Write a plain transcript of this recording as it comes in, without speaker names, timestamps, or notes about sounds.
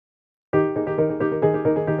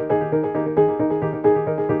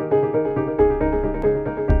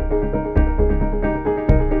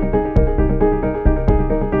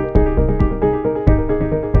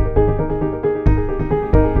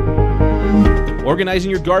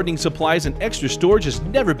Organizing your gardening supplies and extra storage has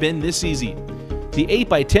never been this easy. The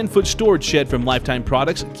 8x10 foot storage shed from Lifetime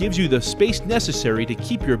Products gives you the space necessary to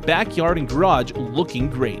keep your backyard and garage looking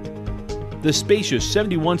great. The spacious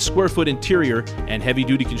 71 square foot interior and heavy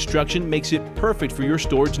duty construction makes it perfect for your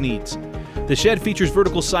storage needs. The shed features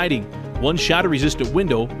vertical siding, one shatter resistant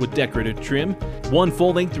window with decorative trim, one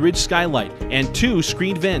full length ridge skylight, and 2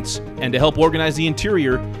 screened vents. And to help organize the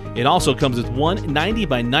interior, it also comes with one 90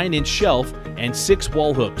 by 9 inch shelf and 6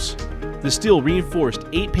 wall hooks. The steel reinforced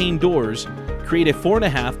 8-pane doors create a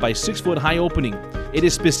 4.5 by 6 foot high opening. It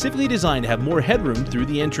is specifically designed to have more headroom through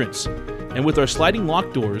the entrance. And with our sliding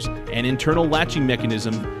lock doors and internal latching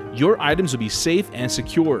mechanism, your items will be safe and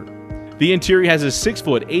secure. The interior has a 6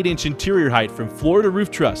 foot 8 inch interior height from floor to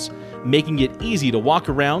roof truss, making it easy to walk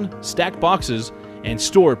around, stack boxes, and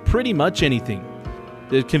store pretty much anything.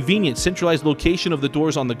 The convenient centralized location of the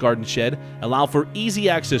doors on the garden shed allow for easy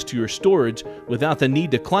access to your storage without the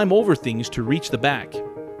need to climb over things to reach the back.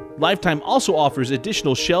 Lifetime also offers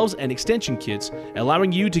additional shelves and extension kits,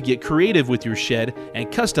 allowing you to get creative with your shed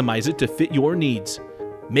and customize it to fit your needs.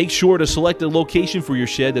 Make sure to select a location for your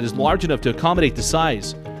shed that is large enough to accommodate the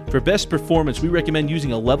size. For best performance, we recommend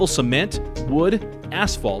using a level cement, wood,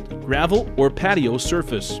 asphalt, gravel, or patio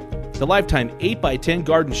surface. The Lifetime 8x10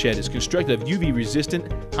 garden shed is constructed of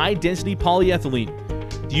UV-resistant, high-density polyethylene.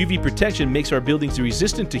 The UV protection makes our buildings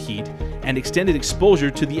resistant to heat and extended exposure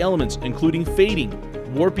to the elements, including fading,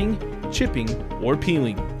 warping, chipping, or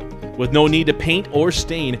peeling. With no need to paint or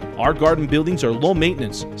stain, our garden buildings are low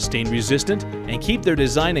maintenance, stain resistant, and keep their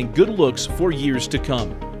design and good looks for years to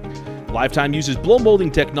come. Lifetime uses blow molding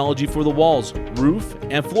technology for the walls, roof,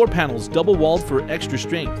 and floor panels double-walled for extra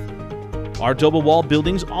strength. Our double-wall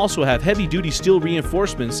buildings also have heavy-duty steel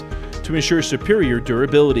reinforcements to ensure superior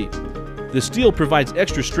durability. The steel provides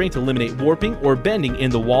extra strength to eliminate warping or bending in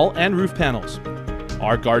the wall and roof panels.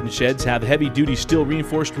 Our garden sheds have heavy-duty steel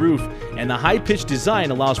reinforced roof, and the high-pitched design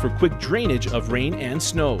allows for quick drainage of rain and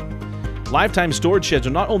snow. Lifetime storage sheds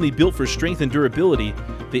are not only built for strength and durability,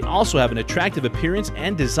 they also have an attractive appearance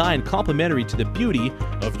and design complementary to the beauty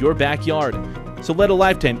of your backyard. So let a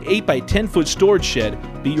Lifetime 8x10 foot storage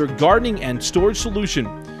shed be your gardening and storage solution.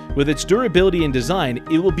 With its durability and design,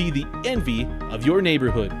 it will be the envy of your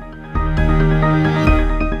neighborhood.